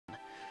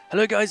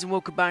Hello guys and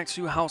welcome back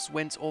to House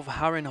Whent of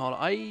Harrenhal.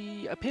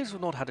 I appear to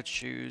have not had to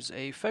choose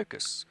a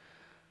focus.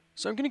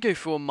 So I'm going to go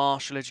for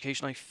martial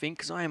education I think,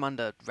 because I am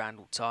under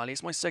Randall Tarley.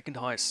 It's my second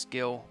highest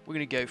skill. We're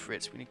going to go for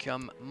it. We're going to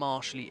become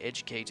martially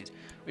educated.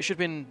 We should have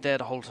been there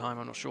the whole time,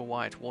 I'm not sure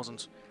why it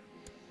wasn't.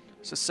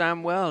 So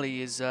Samwell,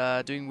 he is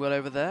doing well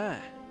over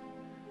there.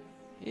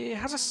 He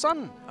has a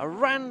son, a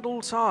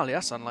Randall Tarley.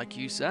 That's unlike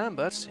you, Sam,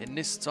 but in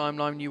this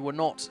timeline you were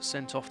not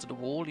sent off to the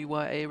wall, you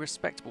were a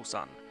respectable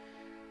son.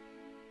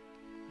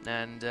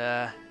 And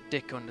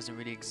Dickon doesn't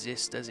really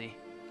exist, does he?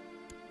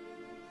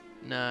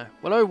 No.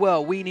 Well, oh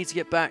well, we need to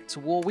get back to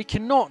war. We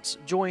cannot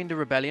join the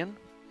rebellion.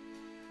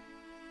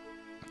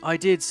 I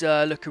did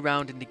look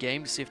around in the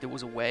game to see if there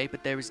was a way,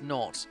 but there is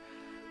not.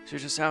 So we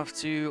just have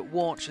to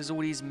watch as all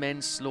these men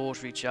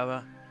slaughter each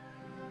other.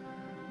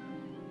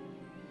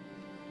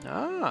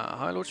 Ah,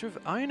 High Lord of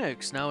Iron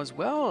Oaks now as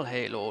well.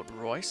 Hey, Lord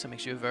Royce, that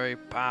makes you a very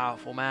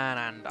powerful man,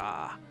 and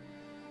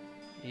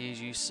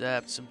he's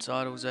usurped some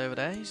titles over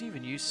there. He's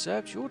even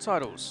usurped your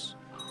titles.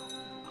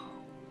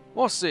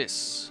 What's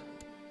this?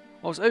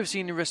 I was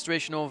overseeing the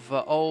restoration of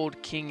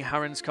old King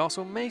Harren's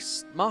castle.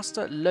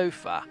 Master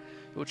Loafer,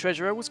 your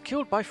treasurer, was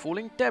killed by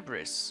falling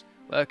debris.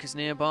 Workers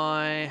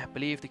nearby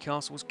believe the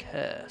castle was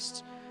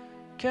cursed.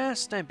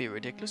 Cursed? Don't be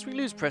ridiculous. We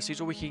lose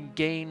prestige, or we can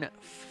gain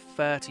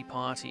 30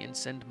 piety and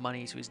send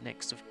money to his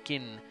next of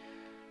kin,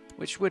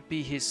 which would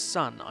be his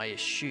son, I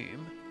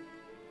assume,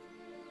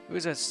 who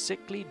is a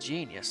sickly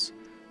genius.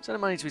 Send the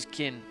money to his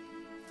kin.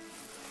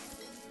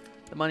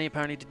 The money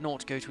apparently did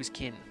not go to his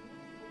kin.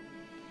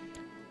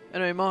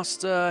 Anyway,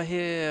 Master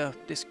here,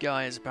 this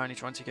guy is apparently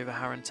trying to take over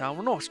Harrentown.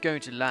 We're not going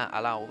to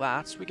allow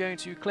that. We're going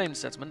to claim the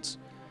settlement.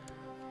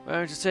 We're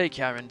going to take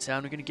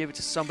Harrentown. We're going to give it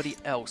to somebody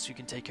else who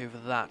can take over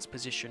that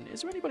position.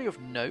 Is there anybody of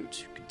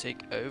note who can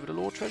take over the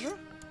Lord Treasurer?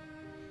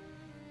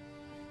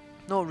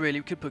 Not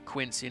really. We could put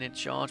Quincy in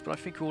charge, but I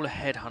think we'll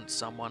headhunt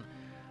someone.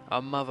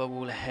 Our mother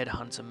will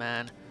headhunt a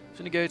man.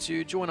 So we're going to go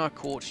to join our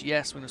court.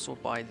 Yes, we're going to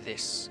sort by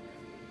this.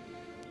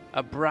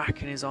 A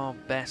Bracken is our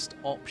best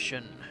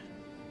option.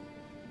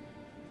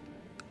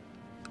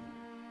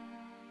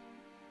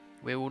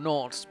 We will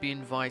not be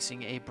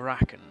inviting a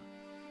Bracken.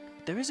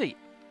 There is a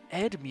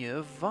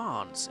Edmure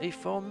Vance, a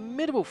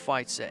formidable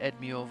fighter,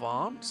 Edmure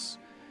Vance.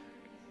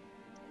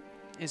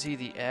 Is he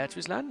the heir to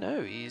his land?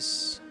 No,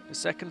 he's the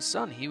second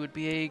son. He would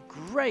be a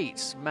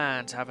great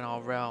man to have in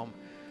our realm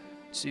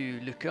to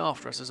look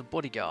after us as a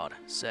bodyguard,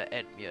 Sir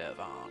Edmure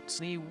Vance.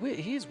 And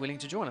he is willing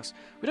to join us.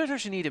 We don't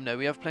actually need him though.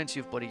 We have plenty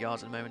of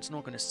bodyguards at the moment. It's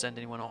not going to send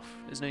anyone off.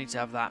 There's no need to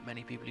have that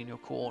many people in your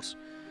court.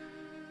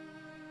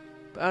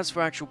 But as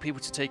for actual people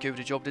to take over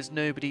the job, there's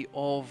nobody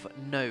of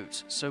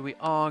note. So we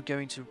are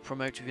going to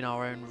promote within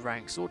our own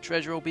ranks. Lord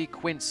Treasurer will be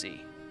Quincy.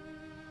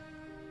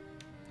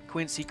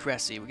 Quincy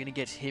Cressy. We're going to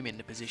get him in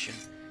the position.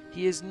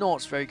 He is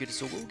not very good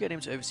at all, but we'll get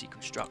him to oversee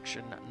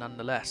construction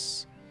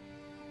nonetheless.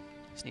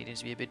 Just need him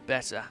to be a bit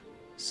better.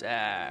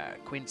 Sir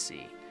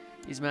Quincy.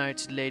 He's married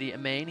to Lady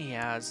Amain. He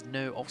has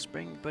no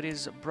offspring, but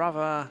his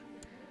brother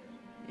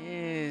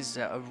is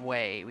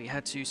away. We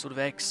had to sort of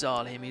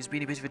exile him. He's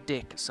been a bit of a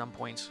dick at some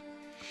point.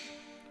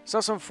 So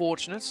that's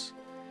unfortunate.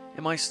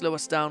 It might slow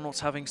us down not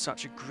having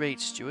such a great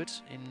steward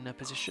in a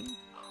position.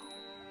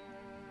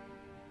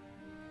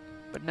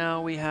 But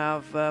now we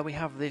have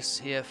this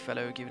here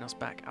fellow giving us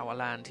back our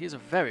land. He is a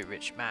very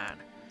rich man.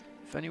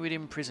 If only we'd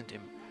imprisoned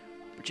him.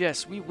 But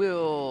yes, we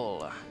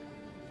will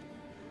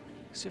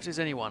see if there's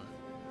anyone.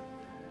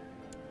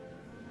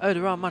 Oh,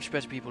 there are much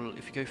better people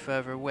if you go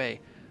further away.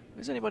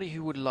 Is anybody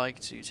who would like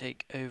to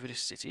take over this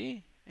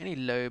city? Any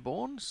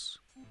lowborns?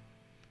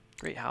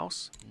 Great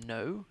house?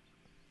 No.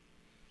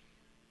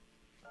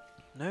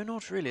 No,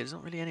 not really. There's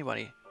not really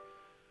anybody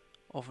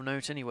of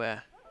note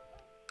anywhere.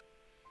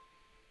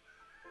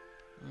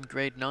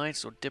 Great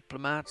knights or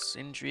diplomats,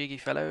 intriguey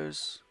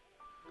fellows.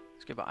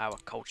 Let's go about our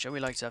culture. We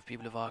like to have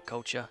people of our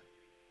culture.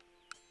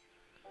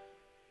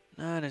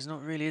 No, there's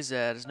not really, is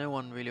there? There's no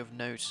one really of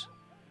note.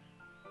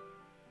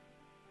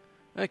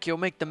 Okay, we'll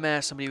make the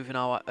mayor somebody within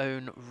our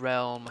own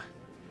realm.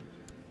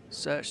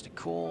 Search the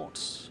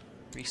court.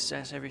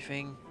 Reset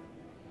everything.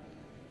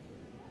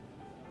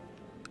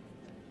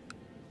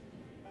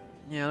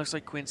 Yeah, looks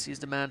like Quincy is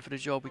the man for the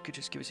job. We could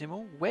just give it to him.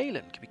 Oh,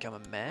 Wayland could become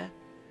a mayor.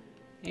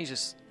 He's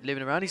just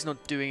living around. He's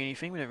not doing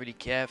anything. We don't really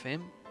care for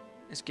him.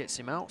 This gets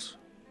him out.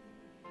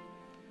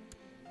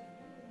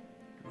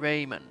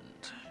 Raymond.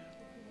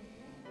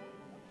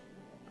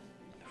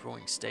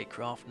 Throwing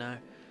statecraft now.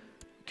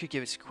 Could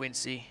give it to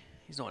Quincy.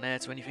 He's not an heir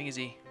to anything, is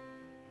he?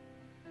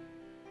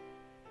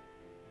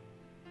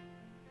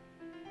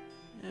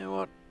 You know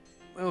what?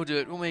 We'll do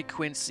it. We'll make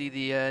Quincy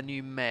the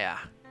new mayor.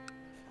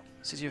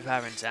 City of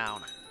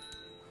Harrentown.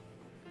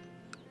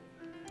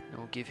 And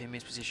we'll give him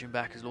his position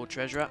back as Lord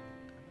Treasurer.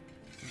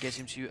 And get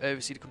him to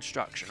oversee the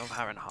construction of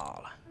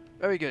Harrenhal.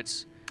 Very good.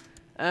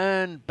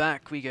 And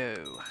back we go.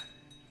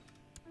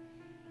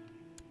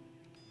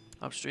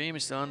 Upstream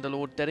is still under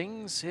Lord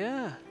Deddings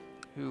here,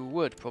 who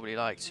would probably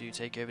like to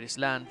take over this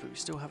land, but we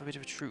still have a bit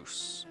of a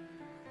truce.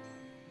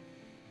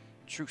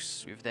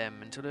 Truce with them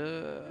until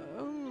the...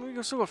 Oh, we've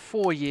we've still got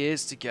 4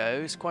 years to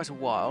go. It's quite a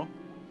while.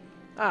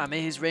 Ah,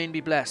 may his reign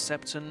be blessed.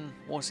 Septon,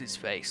 what's his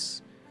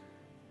face?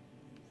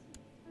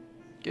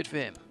 Good for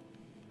him.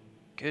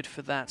 Good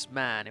for that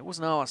man. It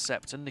wasn't our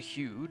Septon, the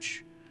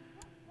huge.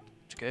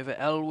 Took over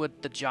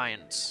Elwood the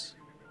giant.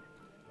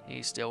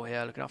 He's still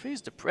here looking off.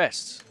 He's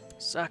depressed.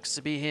 Sucks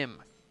to be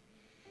him.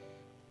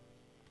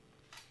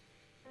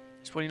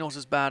 It's probably not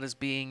as bad as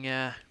being...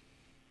 Now,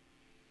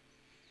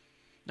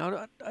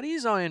 are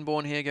these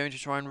Ironborn here going to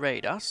try and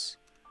raid us?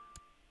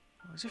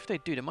 As if they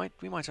do,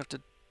 we might have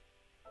to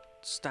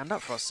stand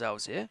up for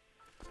ourselves here.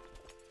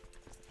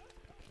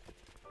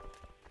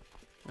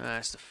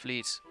 That's the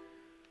fleet.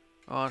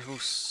 Alright, we'll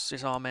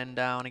sit our men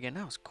down again.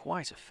 That was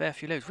quite a fair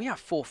few loads. We have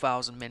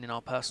 4,000 men in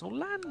our personal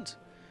land.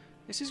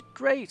 This is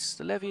great.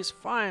 The levy is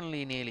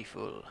finally nearly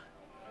full.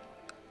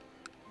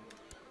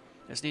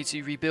 Just need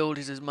to rebuild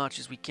it as much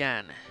as we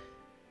can.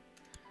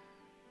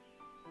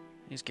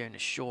 He's going to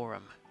shore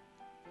them.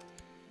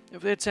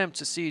 If they attempt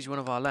to siege one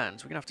of our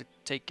lands, we're going to have to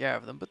take care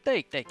of them. But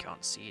they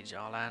can't siege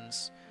our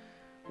lands.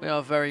 We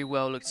are very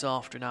well looked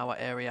after in our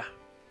area.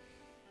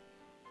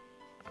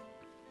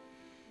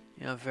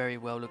 We are very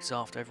well looked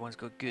after. Everyone's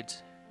got good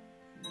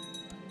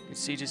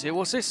sieges here.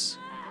 What's this?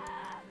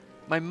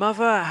 My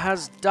mother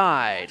has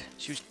died.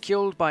 She was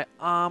killed by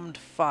armed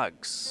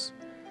thugs.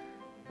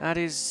 That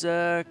is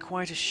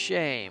quite a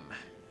shame.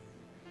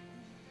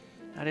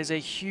 That is a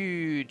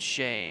huge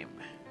shame.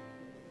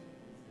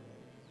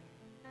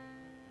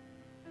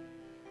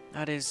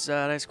 That is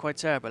quite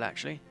terrible,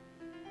 actually.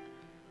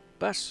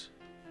 But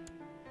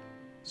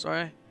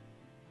sorry,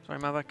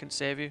 mother, I can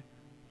save you.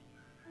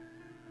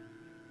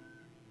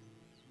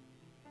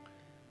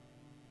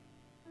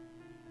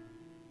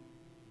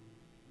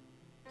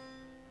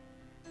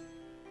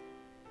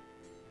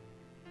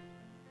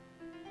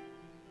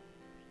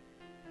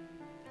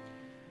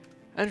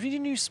 And we need a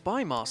new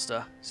spy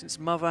master, since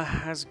Mother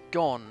has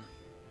gone.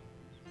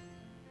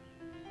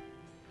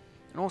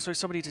 And also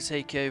somebody to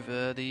take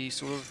over the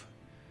sort of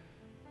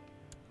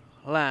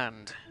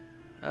land.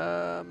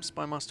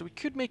 Spy master, we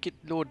could make it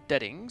Lord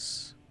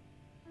Deddings.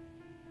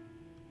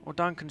 Or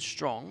Duncan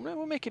Strong. No,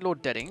 we'll make it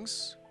Lord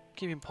Deddings.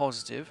 Keep him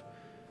positive.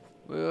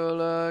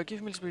 We'll give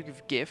him a little bit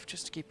of gift,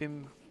 just to keep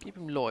him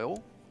loyal.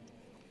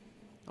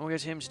 And we'll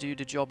get him to do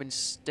the job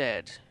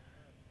instead.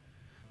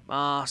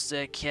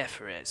 Master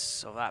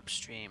Keferis of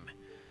Upstream.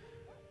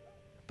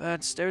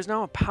 But there is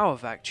now a power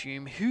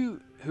vacuum.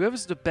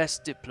 Whoever's the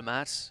best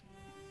diplomat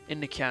in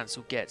the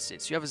council gets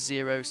it. So you have a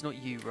 0, it's not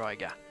you,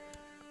 Ryger.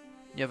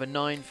 You have a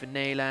 9 for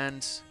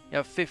Neyland. You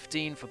have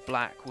 15 for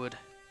Blackwood.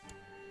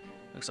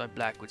 Looks like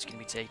Blackwood's going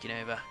to be taking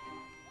over.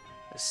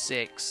 A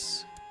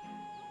 6.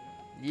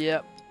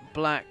 Yep,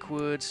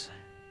 Blackwood.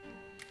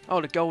 Oh,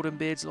 the Golden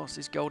Beard's lost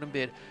his Golden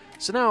Beard.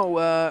 So now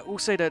we'll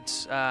say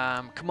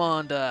that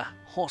Commander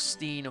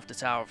Hostine of the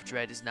Tower of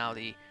Dread is now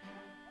the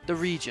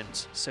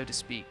regent, so to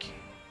speak.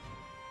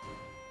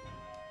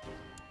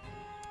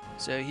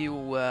 So he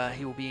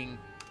will be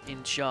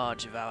in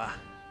charge of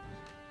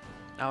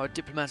our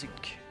diplomatic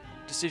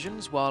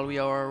decisions while we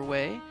are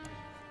away,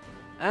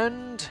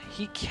 and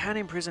he can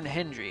imprison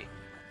Hendry.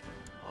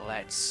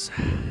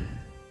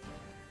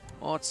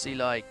 What's he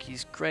like?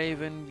 He's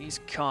craven, he's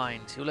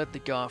kind. He'll let the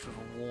Garth with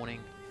a warning.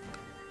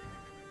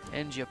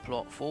 End your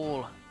plot,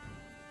 fall.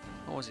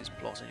 What was his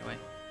plot anyway?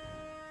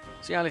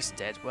 See, Alice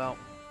dead. Well,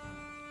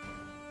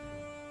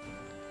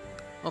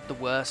 not the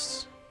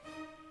worst.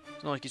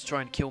 It's not like he's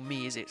trying to kill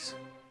me, is it?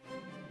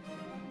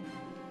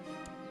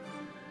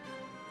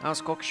 House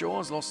Cockshaw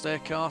has lost their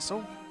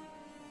castle.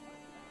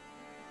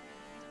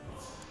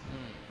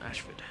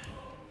 Ashford.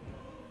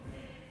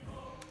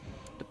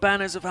 The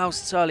banners of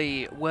House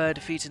Tully were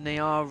defeated and they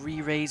are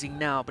re-raising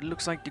now, but it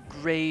looks like the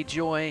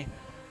Greyjoy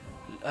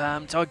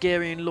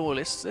Targaryen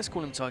Loyalists, let's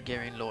call them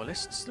Targaryen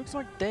Loyalists, looks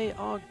like they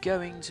are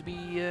going to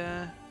be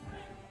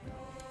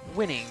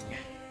winning.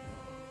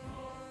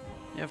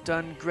 They have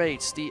done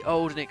great. The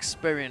old and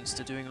experienced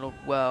are doing a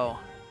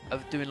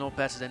lot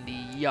better than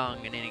the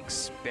young and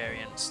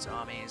inexperienced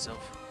armies of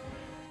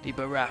the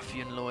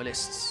Baratheon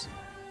Loyalists.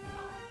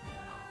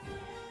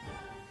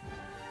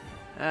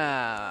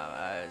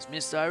 I was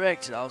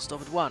misdirected. I'll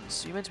stop at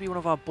once. You're meant to be one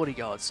of our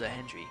bodyguards, Sir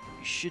Hendry.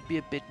 You should be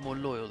a bit more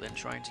loyal than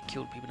trying to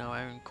kill people in our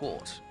own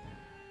court.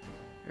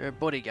 You're a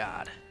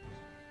bodyguard.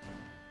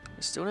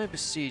 There's still no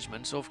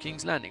besiegement of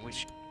King's Landing,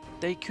 which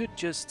they could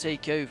just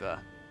take over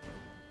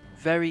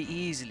very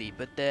easily,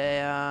 but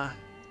they're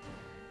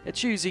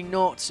choosing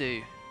not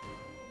to,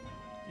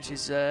 which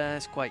is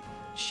it's quite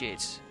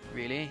shit,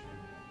 really.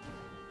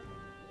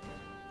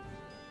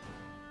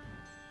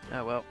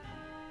 Oh well.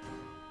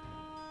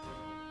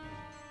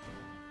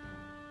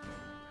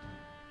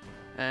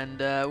 And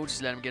we'll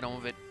just let him get on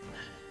with it.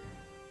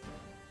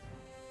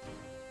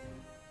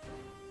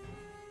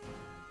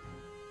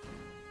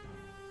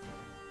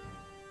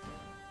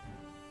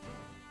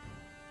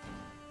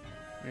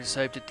 We just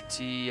hope that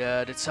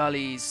the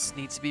Tullys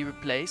need to be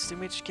replaced, in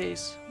which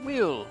case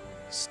we'll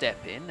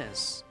step in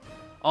as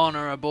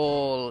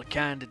honourable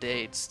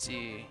candidates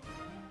to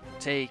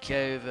take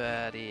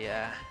over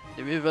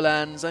the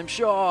Riverlands. I'm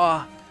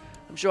sure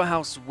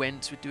House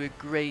Whent would do a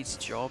great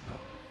job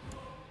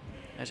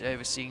at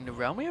overseeing the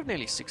realm. We have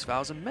nearly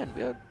 6,000 men.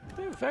 We're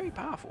very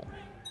powerful.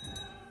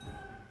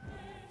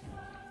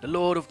 The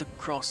Lord of the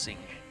Crossing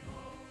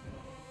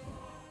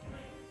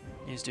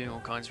is doing all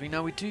kinds of things.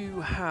 Now we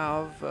do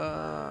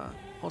have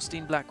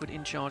Holstein Blackwood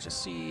in charge.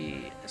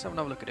 Let's have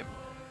another look at him.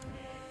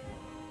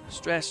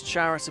 Stressed,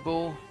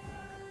 charitable.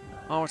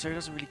 Orator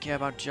doesn't really care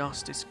about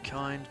justice,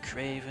 kind,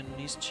 craven.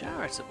 He's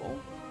charitable.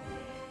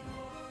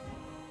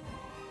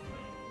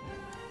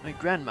 My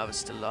grandmother's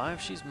still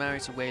alive. She's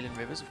married to Wayland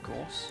Rivers, of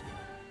course.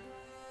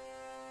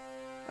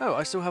 Oh,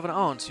 I still have an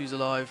aunt who's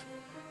alive.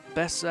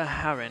 Bessa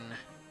Harren.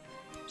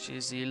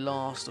 She's the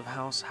last of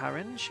House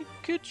Harren. She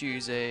could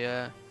use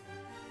a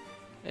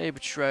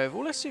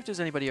betrothal. Let's see if there's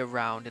anybody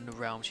around in the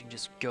realm she can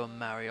just go and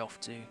marry off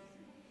to.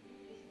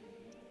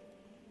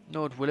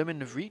 Lord Willem in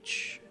the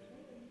Reach.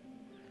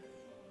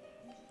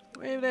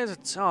 Maybe there's a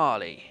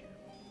Tarley.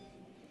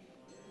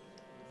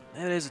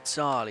 Maybe there's a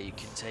Tarley you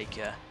can take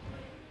her.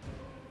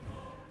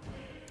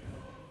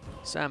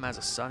 Sam has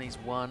a son, he's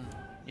 1.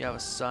 You have a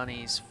son,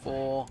 he's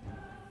 4.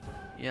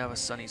 You have a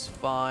son, he's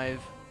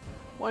 5.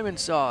 Wyman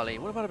Tarley.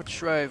 What about a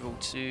betrothal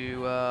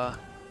to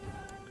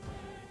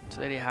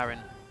Lady Harren?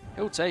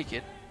 He'll take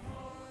it.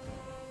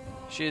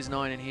 She is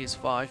 9 and he is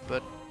 5,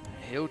 but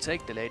he'll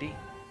take the lady.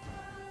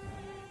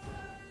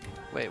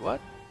 Wait,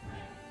 what?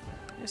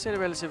 You say the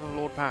relative of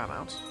Lord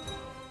Paramount?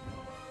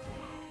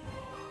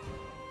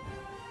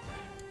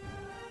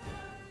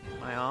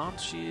 My aunt,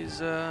 she's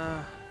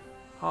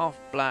half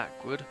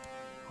Blackwood,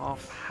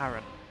 half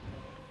Harren.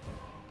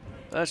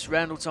 First,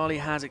 Randall Tarley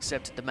has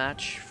accepted the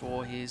match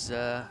for his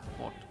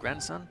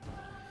grandson.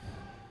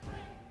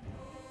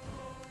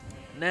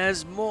 And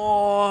there's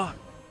more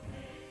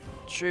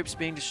troops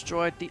being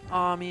destroyed. The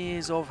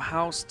armies of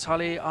House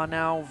Tully are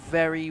now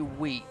very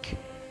weak.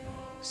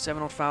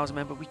 7,000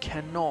 men, but we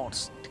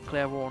cannot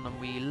declare war on them.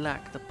 We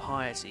lack the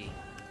piety.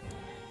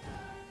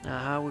 Now,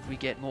 how would we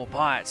get more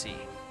piety?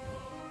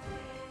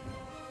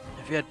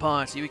 If we had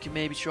piety, we could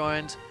maybe try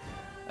and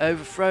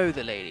overthrow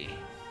the lady.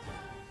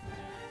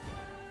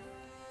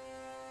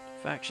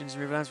 Factions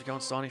in Riverlands, we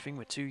can't start anything.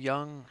 We're too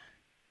young.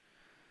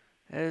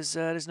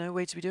 There's no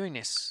way to be doing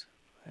this.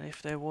 And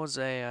if there was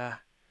a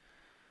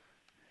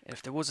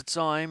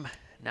time,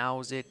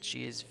 now's it.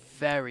 She is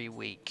very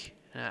weak.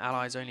 Her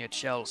allies only at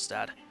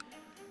Chelstad.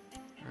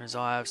 Whereas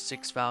I have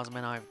 6,000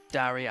 men, I have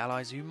Darry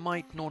allies who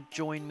might not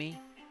join me.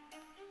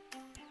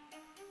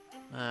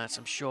 So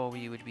I'm sure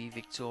we would be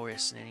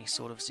victorious in any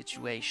sort of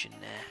situation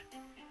there.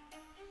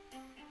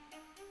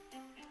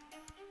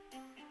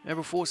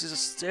 Rebel forces are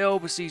still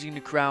besieging the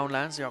Crown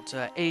lands. They're up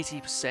to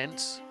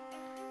 80%.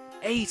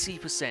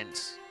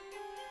 80%!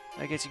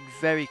 They're getting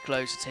very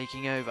close to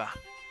taking over.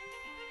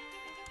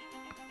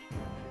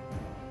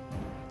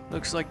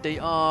 Looks like they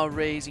are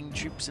raising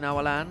troops in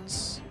our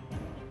lands.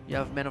 You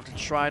have men of the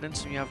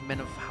Trident and you have men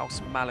of House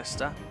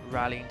Mallister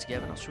rallying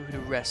together. Not sure who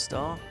the rest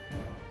are.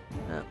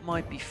 That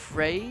might be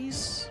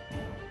Freys.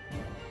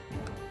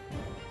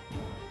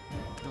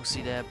 You'll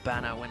see their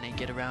banner when they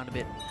get around a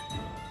bit.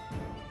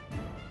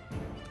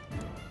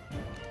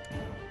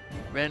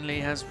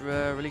 Renly has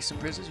released some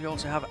prisoners. We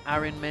also have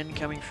Arryn men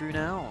coming through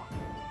now.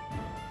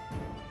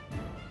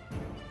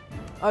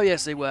 Oh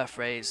yes, they were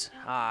Freys.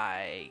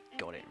 I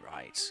got it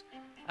right.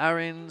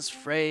 Arryns,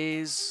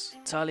 Freys,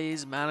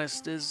 Tullys,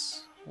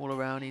 Mallisters, all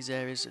around these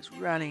areas, it's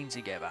rallying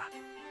together.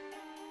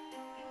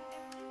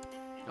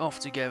 Off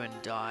to go and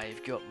die.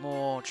 You've got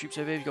more troops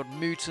over here. You've got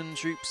Muton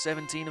troops,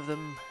 17 of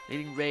them,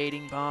 leading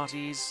raiding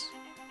parties.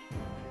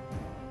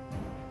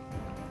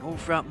 All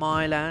throughout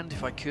my land.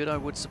 If I could, I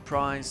would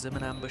surprise them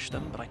and ambush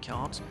them, but I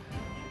can't.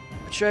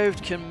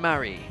 Betrothed can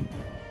marry.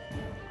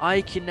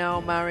 I can now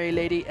marry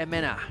Lady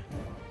Emena.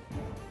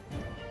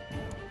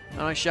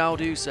 And I shall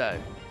do so.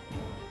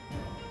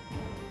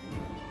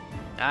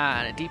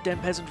 And a Deep Den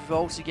Peasant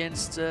revolts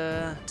against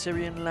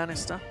Tyrion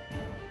Lannister.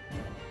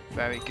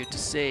 Very good to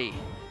see.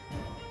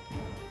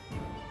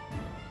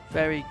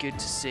 Very good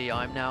to see.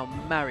 I'm now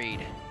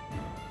married.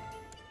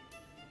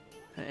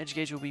 Her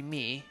educator will be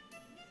me.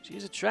 She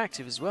is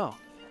attractive as well.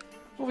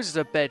 What was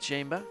her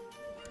bedchamber?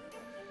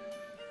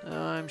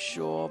 I'm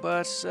sure,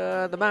 but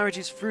the marriage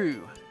is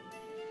through.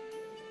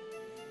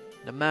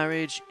 The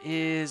marriage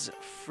is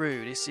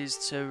through. This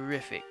is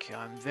terrific.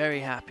 I'm very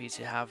happy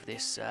to have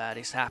this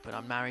this happen.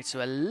 I'm married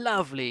to a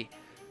lovely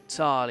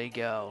Tarly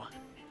girl.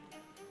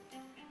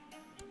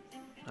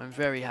 I'm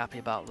very happy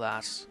about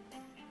that.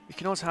 We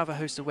can also have her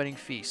host a wedding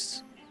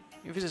feast.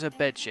 You visit her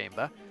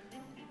bedchamber,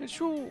 which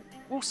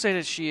we'll say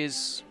that she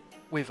is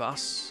with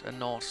us and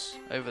not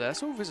over there.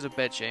 So we'll visit her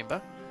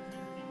bedchamber.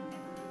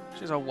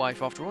 She's our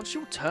wife after all, and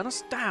she'll turn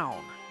us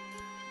down.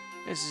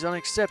 This is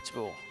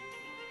unacceptable.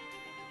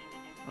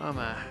 I'm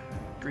a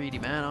greedy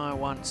man. I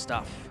want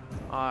stuff.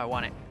 I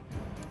want it.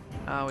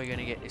 How are we going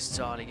to get this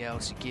Tarly girl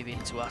to give in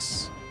to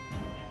us?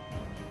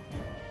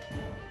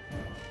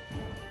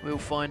 We'll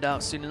find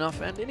out soon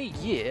enough, and in a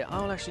year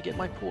I'll actually get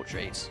my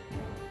portrait.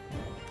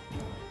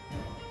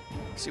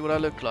 See what I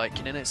look like,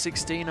 and then at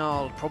 16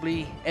 I'll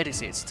probably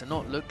edit it to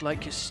not look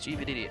like a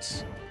stupid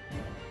idiot.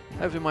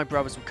 Hopefully my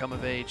brothers will come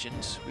of age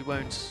and we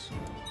won't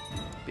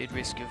be at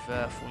risk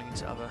of falling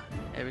into other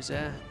areas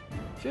there.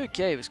 If you're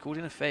okay, it's called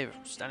in a favour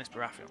from Stannis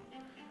Baratheon.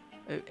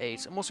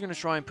 08. I'm also going to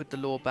try and put the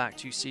law back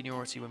to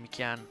seniority when we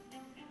can.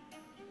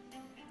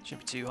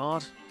 Shouldn't be too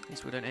hard. At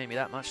least we don't hate me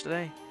that much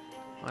today.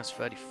 Minus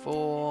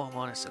 34,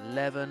 minus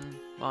 11,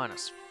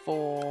 minus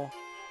 4,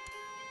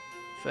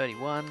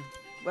 31.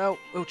 Well,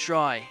 we'll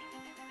try.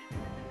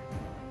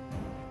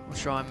 We'll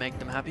try and make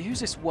them happy. Who's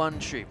this one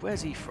troop?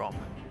 Where's he from?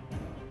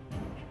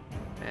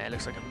 Yeah,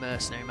 looks like a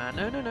mercenary man.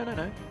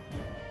 No.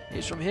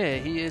 He's from here.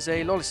 He is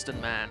a Lolliston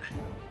man.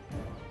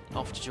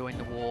 Off to join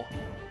the war.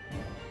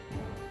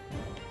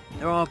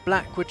 There are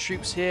Blackwood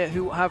troops here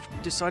who have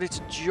decided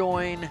to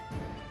join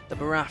the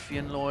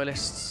Baratheon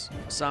loyalists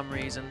for some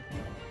reason.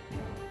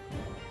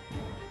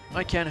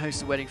 I can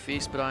host a wedding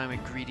feast, but I am a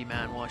greedy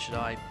man. Why should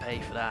I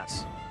pay for that?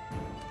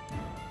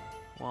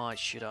 Why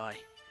should I?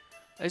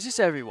 Is this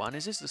everyone?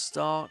 Is this the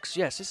Starks?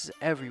 Yes, this is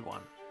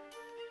everyone.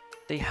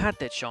 They had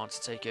their chance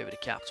to take over the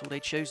capital. They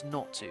chose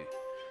not to.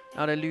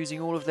 Now they're losing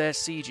all of their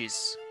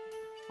sieges.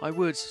 I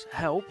would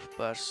help,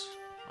 but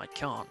I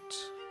can't.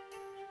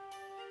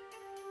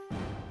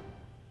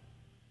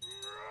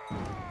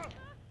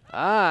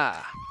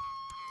 Ah!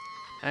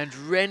 And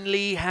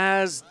Renly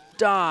has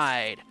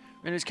died.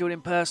 Renly was killed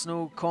in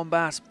personal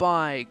combat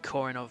by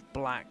Corin of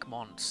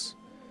Blackmont.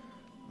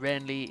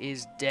 Renly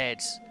is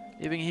dead,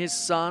 leaving his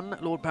son,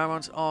 Lord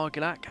Paramount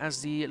Argilac,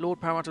 as the Lord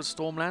Paramount of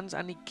Stormlands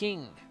and the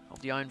King of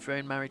the Iron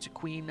Throne, married to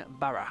Queen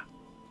Barra.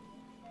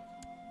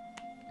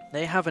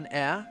 They have an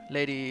heir,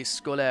 Lady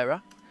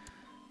Scholera.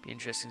 Be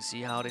interesting to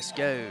see how this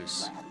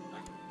goes.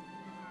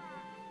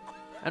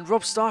 And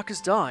Robb Stark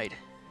has died.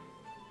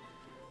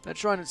 They're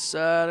trying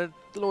to,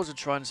 the Lords of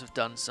Tridents have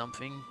done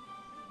something.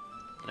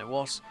 I don't know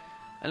what.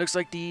 It looks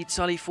like the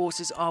Tully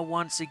forces are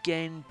once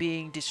again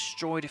being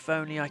destroyed. If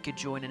only I could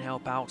join and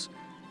help out.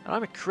 And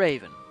I'm a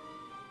Craven.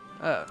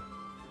 Oh.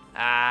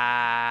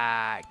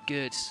 Ah,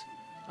 good.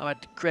 I've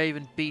had the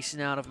Craven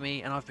beaten out of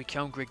me and I've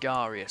become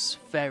gregarious.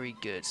 Very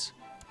good.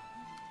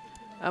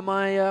 And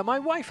my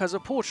wife has a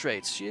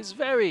portrait. She is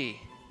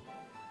very,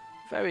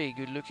 very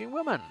good looking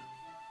woman.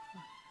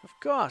 Of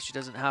course, she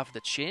doesn't have the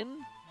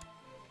chin.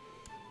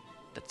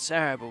 The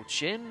terrible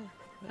chin.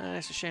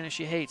 It's a shame that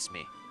she hates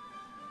me.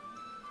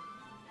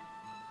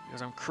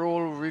 Because I'm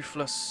cruel,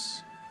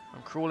 ruthless.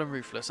 I'm cruel and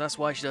ruthless. That's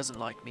why she doesn't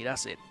like me.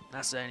 That's it.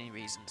 That's the only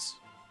reasons.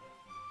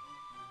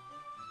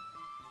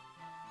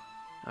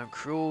 I'm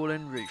cruel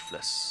and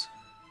ruthless.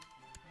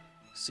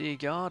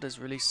 Seaguard has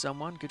released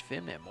someone. Good for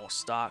him. There are more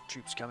Stark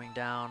troops coming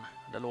down.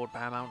 The Lord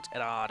Paramount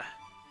Eddard.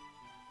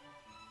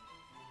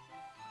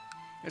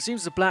 It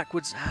seems the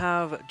Blackwoods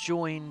have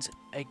joined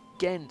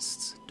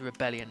against the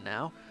rebellion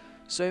now.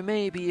 So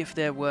maybe if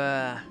there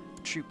were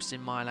troops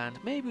in my land,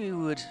 maybe we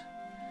would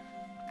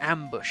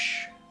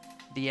ambush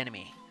the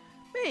enemy.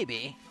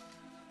 Maybe.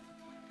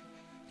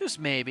 Just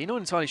maybe. Not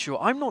entirely sure.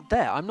 I'm not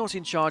there. I'm not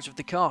in charge of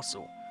the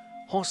castle.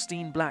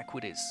 Hostine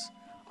Blackwood is.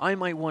 I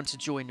might want to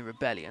join the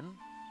rebellion,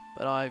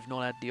 but I've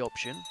not had the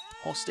option.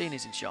 Hostine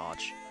is in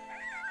charge.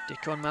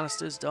 Dickon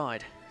Mallister's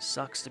died.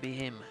 Sucks to be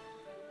him.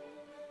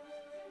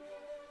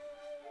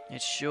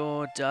 It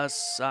sure does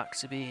suck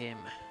to be him.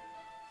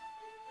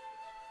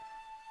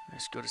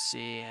 Just got to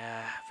see.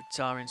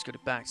 Victarian's got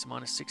it back to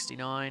minus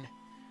 69.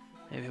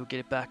 Maybe he'll get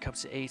it back up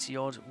to 80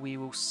 odd. We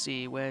will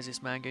see. Where's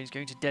this man going? He's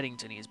going to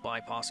Deddington. He is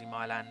bypassing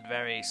my land.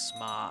 Very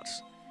smart.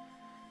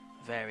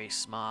 Very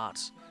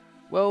smart.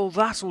 Well,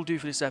 that will do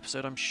for this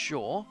episode, I'm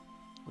sure.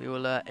 We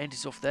will end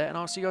it off there, and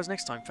I'll see you guys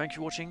next time. Thank you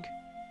for watching.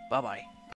 Bye-bye.